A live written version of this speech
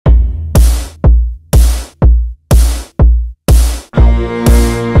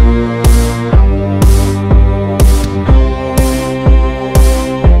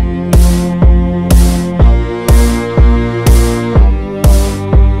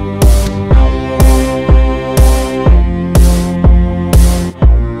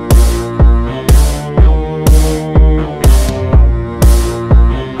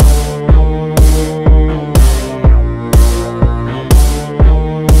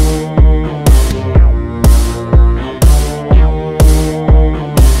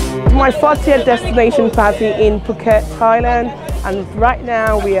my 40th destination party in Phuket, Thailand, and right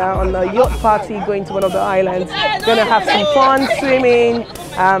now we are on a yacht party going to one of the islands. Gonna have some fun swimming,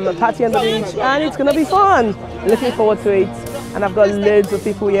 a party on the beach, and it's gonna be fun. Looking forward to it. And I've got loads of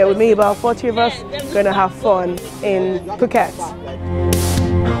people here with me, about 40 of us, gonna have fun in Phuket.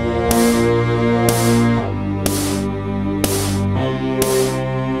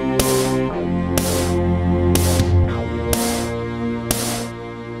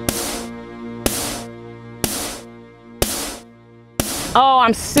 Oh,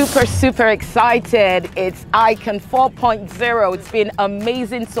 I'm super excited. It's Icon 4.0. It's been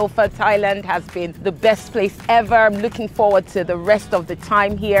amazing so far. Thailand has been the best place ever. I'm looking forward to the rest of the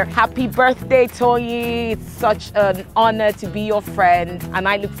time here. Happy birthday, Toyin. It's such an honor to be your friend, and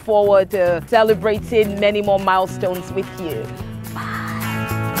I look forward to celebrating many more milestones with you.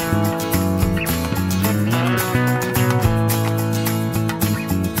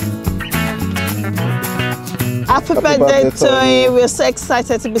 Happy birthday, Toyin. We're so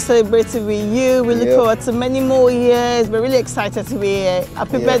excited to be celebrating with you. We look forward to many more years. We're really excited to be here.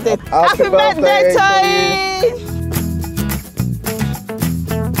 Happy birthday. Happy birthday, Toyin.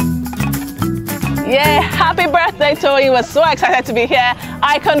 Yeah, happy birthday, Toyin. We're so excited to be here.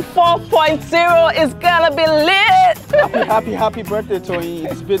 Icon 4.0 is gonna be lit. Happy birthday, Toyin.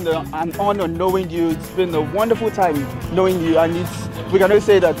 It's been an honor knowing you. It's been a wonderful time knowing you, and we're gonna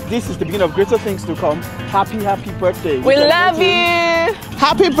say that this is the beginning of greater things to come. Happy birthday. We love you.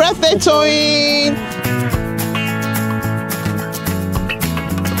 Happy birthday, Toyin.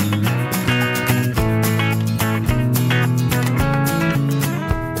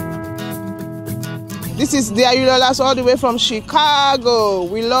 This is Dear Yulolas all the way from Chicago.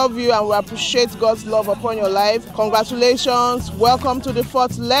 We love you and we appreciate God's love upon your life. Congratulations. Welcome to the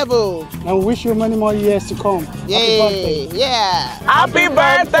 4th level. And wish you many more years to come. Yay. Happy birthday. Yeah. Happy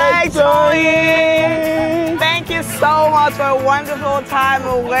birthday, Toyin. Thank you so much for a wonderful time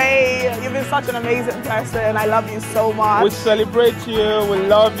away. You've been such an amazing person. I love you so much. We celebrate you. We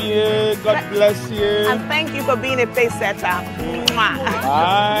love you. God bless you. And thank you for being a pace setter. Mwah.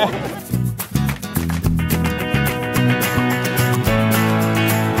 Bye.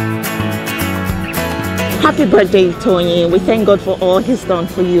 Happy birthday, Toyin. We thank God for all He's done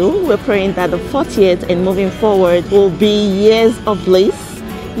for you. We're praying that the 40th and moving forward will be years of bliss,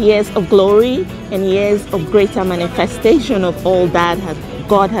 years of glory, and years of greater manifestation of all that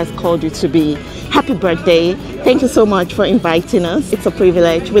God has called you to be. Happy birthday. Thank you so much for inviting us. It's a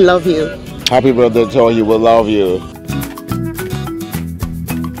privilege. We love you. Happy birthday, Toyin. We love you.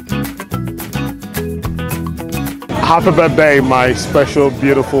 Happy birthday, my special,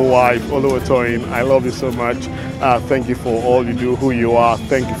 beautiful wife, Toyin. I love you so much. Thank you for all you do, who you are.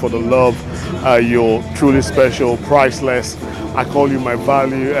 Thank you for the love. You're truly special, priceless. I call you my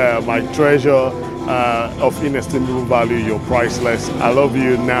value, my treasure of inestimable value. You're priceless. I love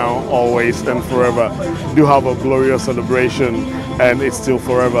you now, always, and forever. Do have a glorious celebration, and it's still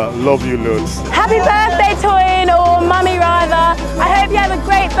forever. Love you loads. Happy birthday, Toyin, or mummy rather. I hope you have a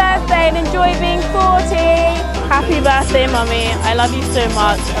great birthday and enjoy being 40. Happy birthday, Mummy. I love you so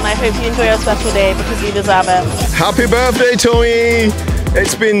much, and I hope you enjoy your special day because you deserve it. Happy birthday, Toyin.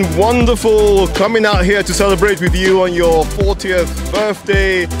 It's been wonderful coming out here to celebrate with you on your 40th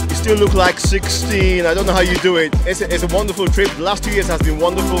birthday. You still look like 16. I don't know how you do it. It's a wonderful trip. The last 2 years has been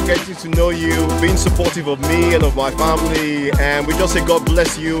wonderful getting to know you, being supportive of me and of my family. And we just say God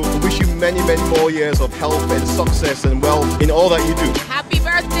bless you. We wish you many more years of health and success and wealth in all that you do. Happy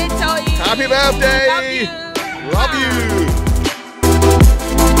birthday, Toyin. Happy birthday. Love you. Love you!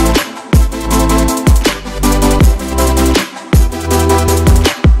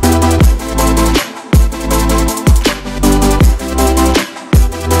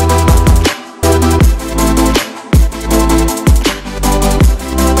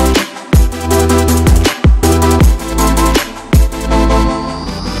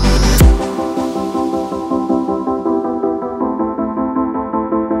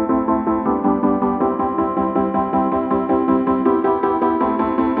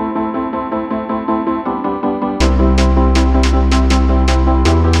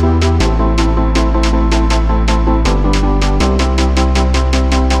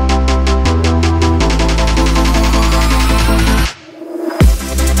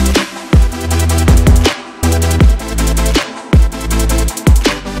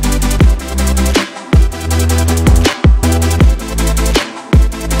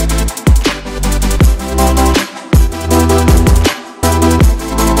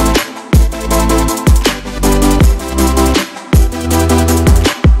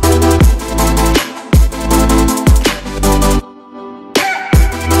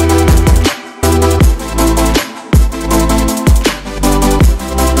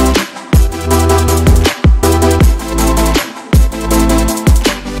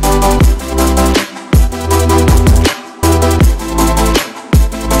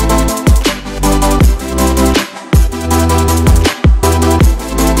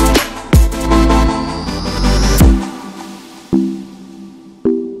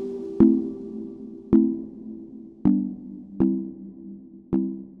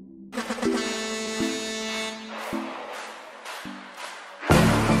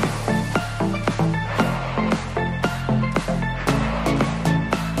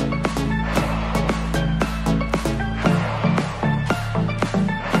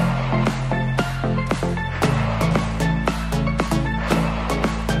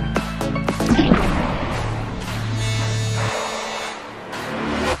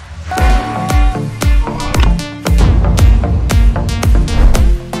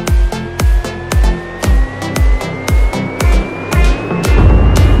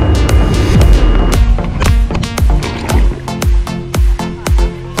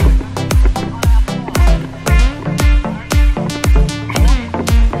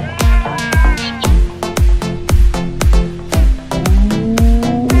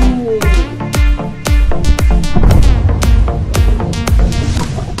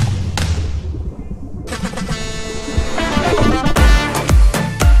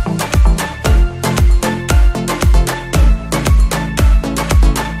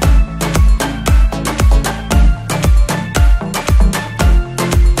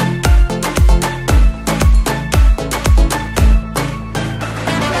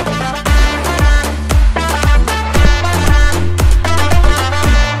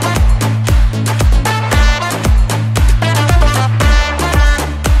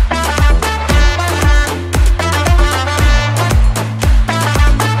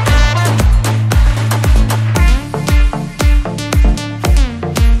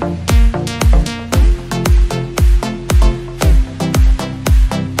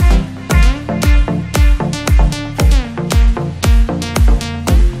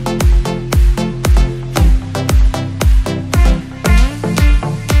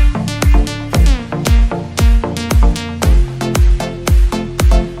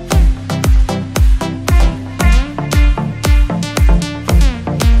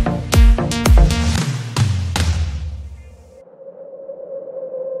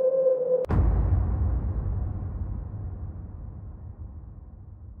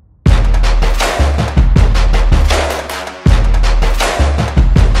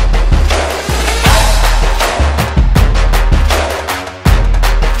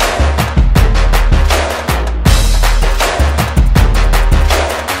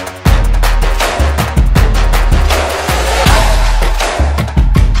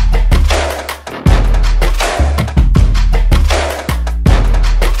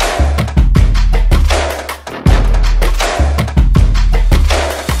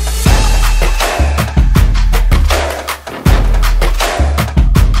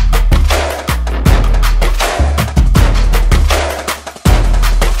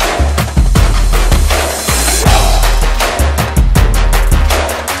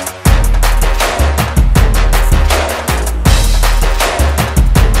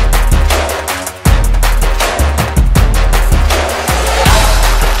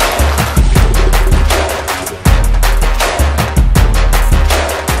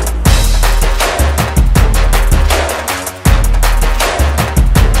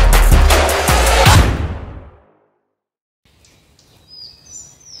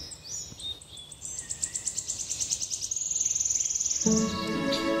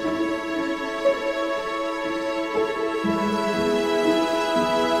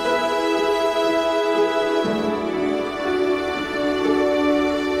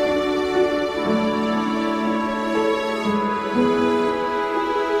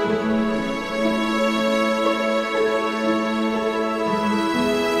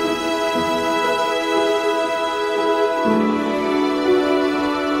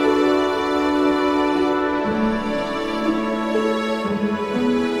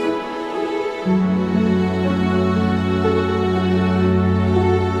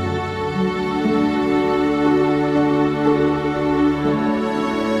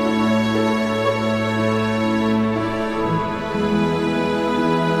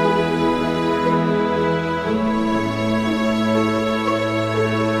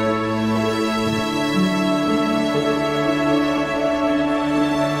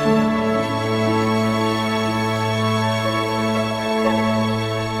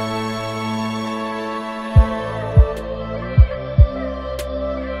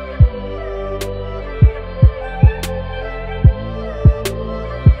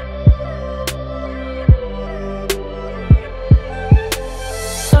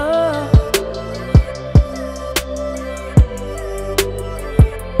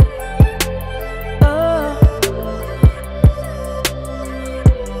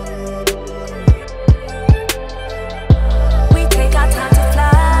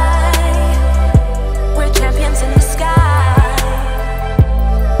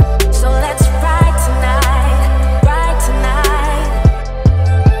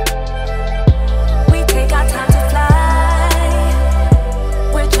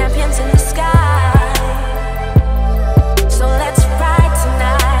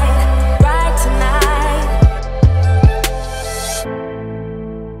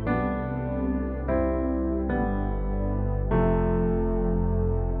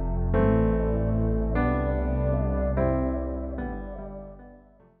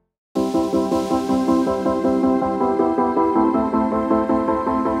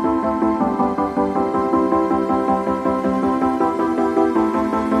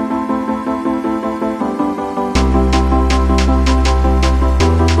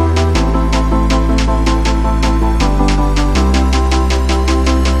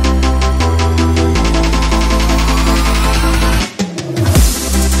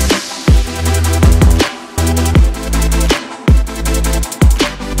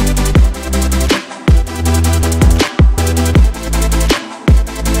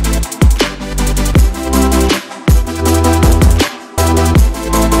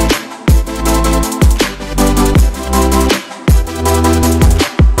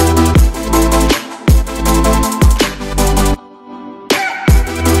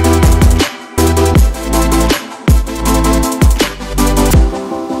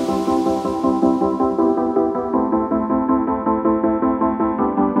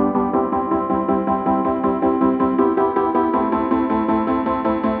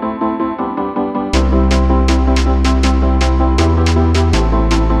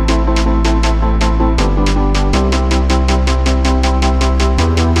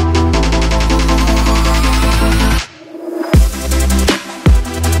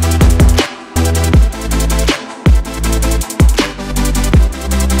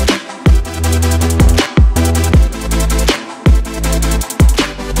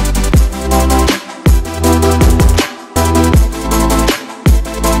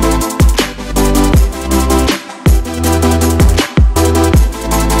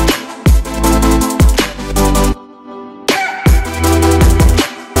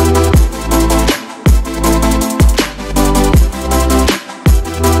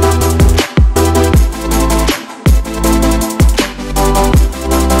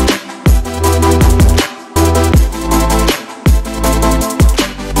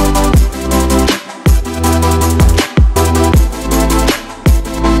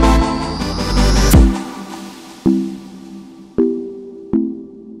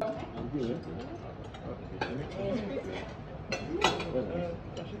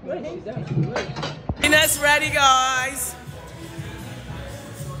 Dinner's ready, guys.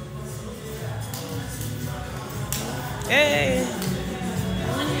 Hey.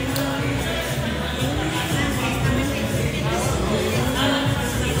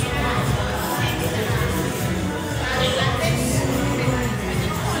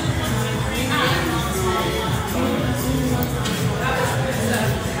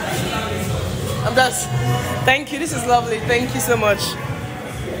 I'm just, thank you, this is lovely, thank you so much.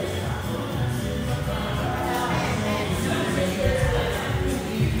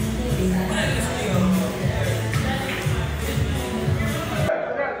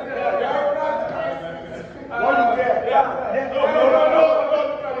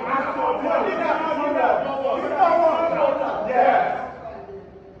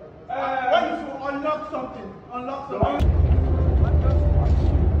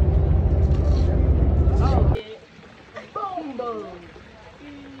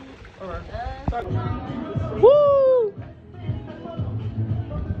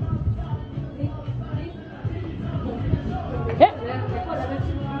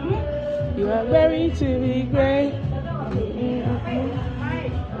 You are ready to be great.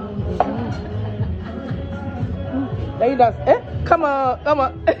 There you dance. Eh? Come on, come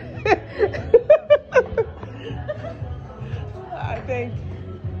on. I think.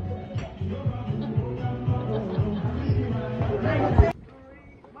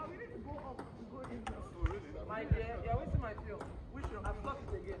 My dear, you're wasting my film. We should have got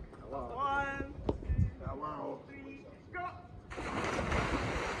it again. 1, 2, 3, go!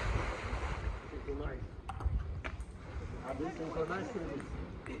 I've been synchronizing.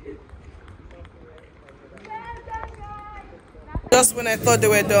 Just when I thought they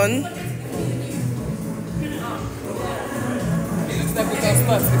were done. It looks like we can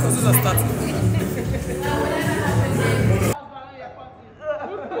start because this is starting.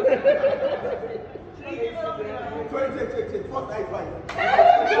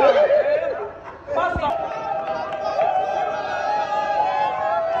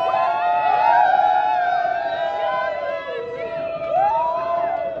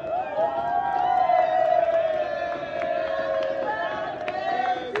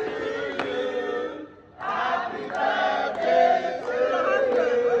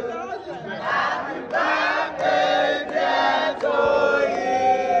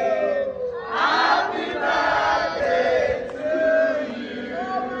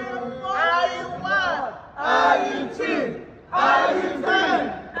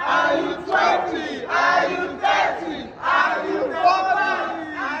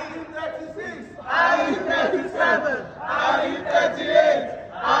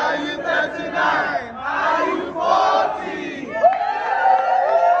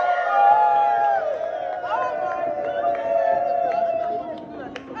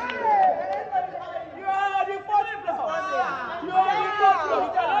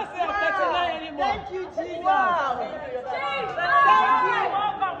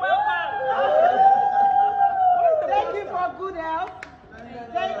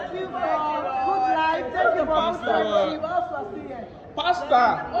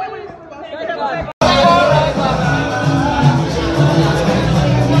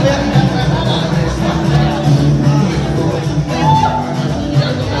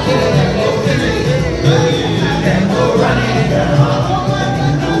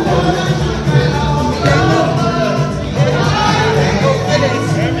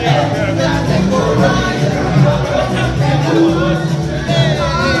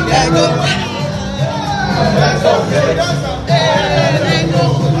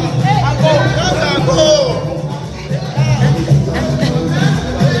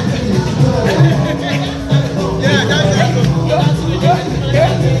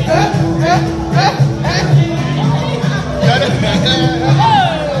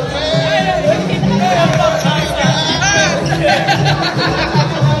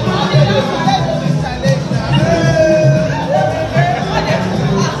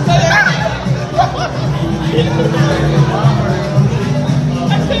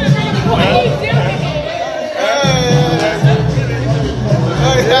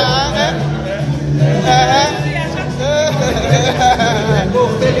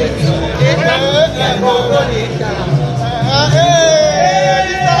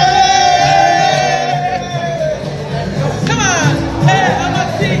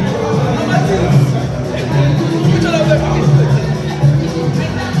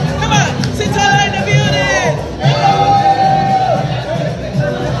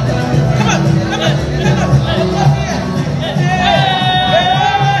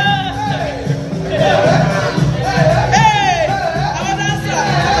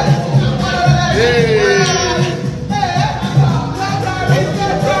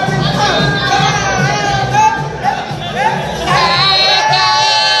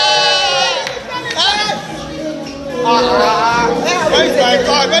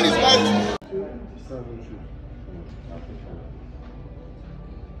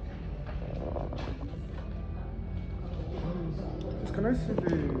 Can I see the...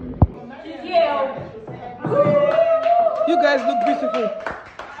 You guys look beautiful.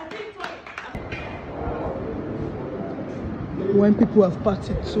 When people have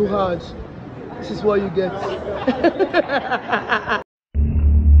partied too hard, this is what you get.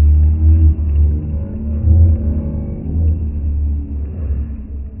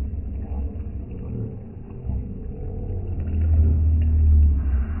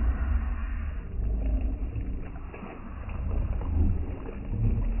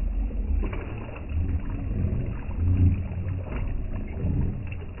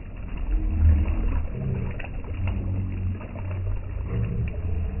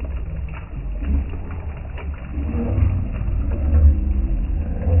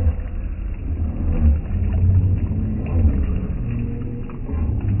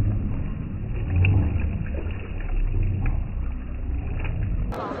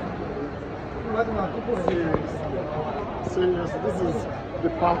 Seriously, this is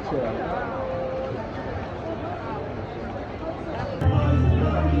departure.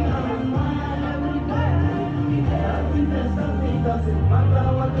 Doesn't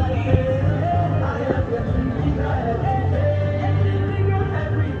matter what